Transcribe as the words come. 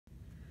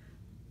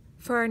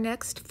For our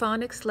next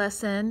phonics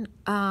lesson,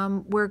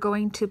 we're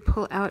going to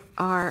pull out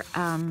our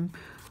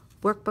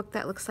workbook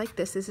that looks like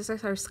this. This is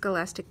our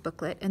Scholastic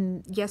booklet,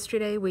 and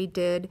yesterday we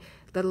did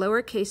the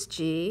lowercase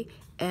g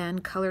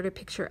and colored a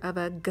picture of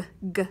a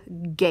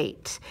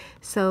gate.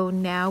 So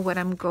now what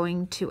I'm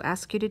going to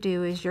ask you to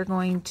do is you're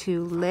going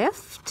to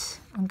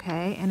lift,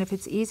 okay? And if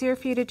it's easier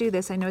for you to do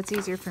this, I know it's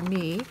easier for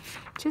me,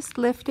 just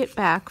lift it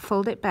back,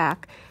 fold it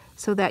back,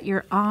 so that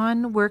you're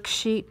on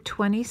worksheet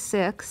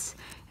 26,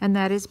 and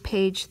that is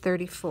page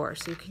 34.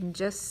 So you can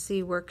just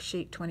see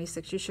worksheet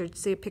 26. You should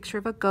see a picture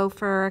of a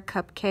gopher, a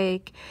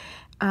cupcake,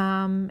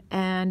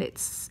 and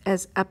it's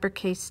as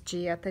uppercase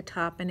G at the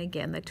top, and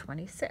again the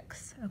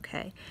 26.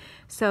 Okay,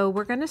 so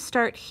we're going to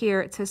start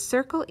here. It says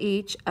circle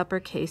each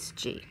uppercase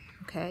G.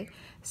 Okay,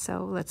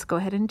 so let's go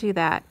ahead and do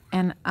that.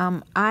 And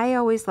I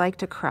always like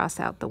to cross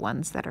out the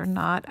ones that are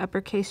not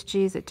uppercase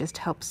G's. It just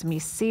helps me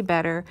see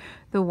better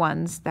the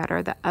ones that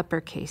are the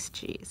uppercase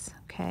G's.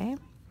 Okay,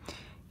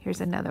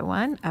 here's another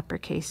one,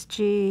 uppercase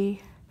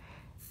G,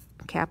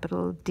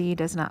 capital D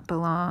does not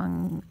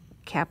belong,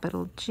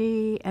 capital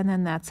G, and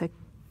then that's a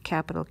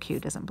capital Q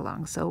doesn't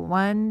belong. So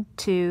 1,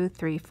 2,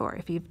 3, 4.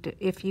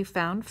 If you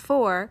found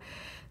 4,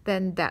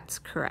 then that's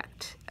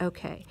correct.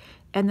 Okay,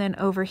 and then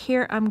over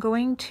here I'm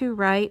going to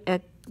write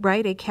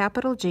a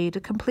capital G to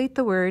complete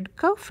the word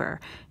gopher,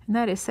 and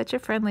that is such a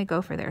friendly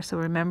gopher there. So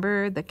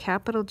remember, the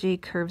capital G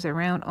curves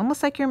around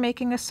almost like you're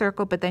making a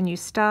circle, but then you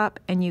stop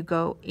and you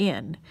go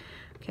in.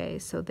 Okay,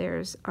 so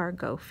there's our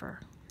gopher.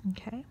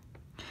 Okay,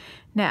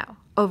 now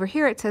over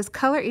here it says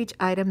color each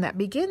item that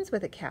begins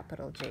with a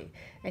capital G,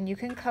 and you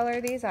can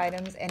color these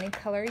items any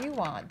color you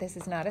want. This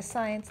is not a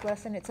science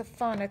lesson, it's a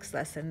phonics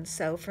lesson.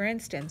 So for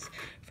instance,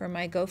 for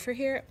my gopher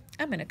here,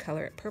 I'm going to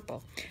color it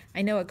purple.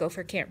 I know a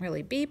gopher can't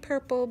really be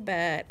purple,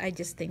 but I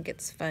just think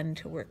it's fun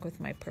to work with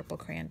my purple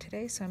crayon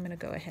today, so I'm going to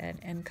go ahead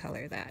and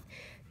color that,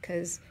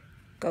 because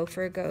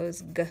gopher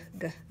goes g,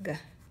 g, g,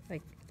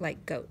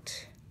 like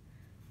goat.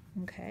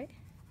 Okay.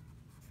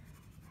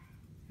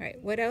 All right,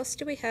 what else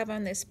do we have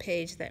on this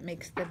page that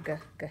makes the g,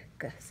 g,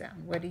 g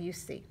sound? What do you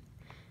see?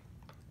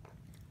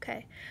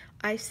 Okay,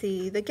 I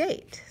see the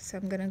gate. So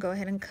I'm going to go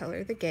ahead and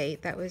color the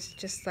gate. That was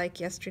just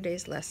like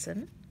yesterday's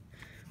lesson,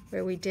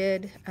 where we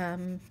did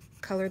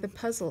color the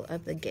puzzle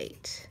of the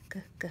gate.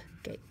 G, g,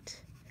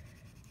 gate.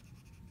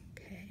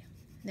 Okay,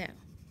 now,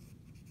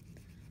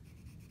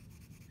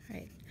 all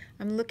right,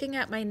 I'm looking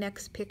at my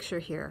next picture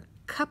here.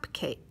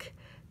 Cupcake,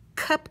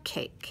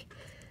 cupcake.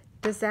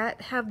 Does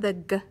that have the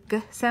g,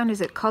 g sound?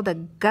 Is it called a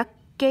guck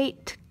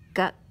gate?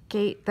 Guck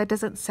gate? That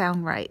doesn't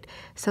sound right.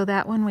 So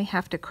that one we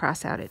have to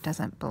cross out. It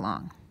doesn't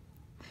belong.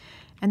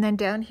 And then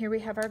down here we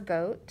have our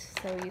goat.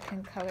 So you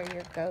can color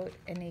your goat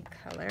any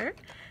color.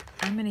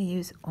 I'm going to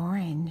use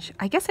orange.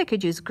 I guess I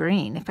could use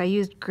green. If I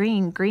used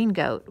green, green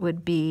goat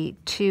would be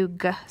two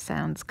g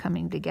sounds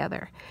coming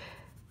together.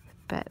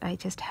 But I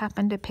just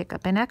happened to pick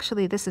up, and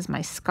actually this is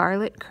my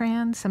scarlet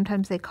crayon.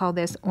 Sometimes they call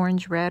this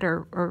orange red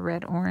or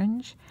red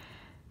orange.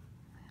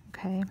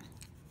 Okay.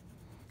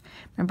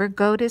 Remember,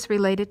 goat is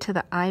related to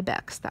the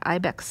ibex. The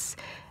ibex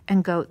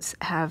and goats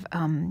have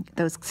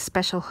those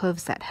special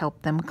hooves that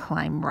help them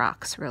climb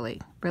rocks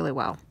really, really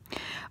well.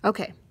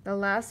 Okay, the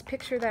last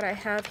picture that I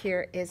have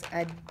here is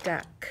a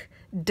duck.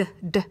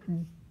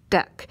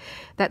 Duck.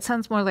 That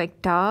sounds more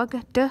like dog,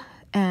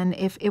 and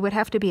if it would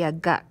have to be a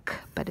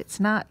guck, but it's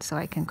not, so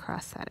I can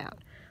cross that out.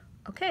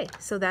 Okay,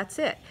 so that's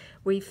it.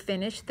 We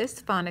finished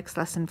this phonics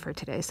lesson for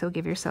today, so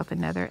give yourself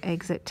another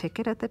exit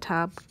ticket at the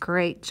top.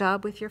 Great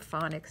job with your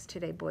phonics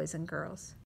today, boys and girls.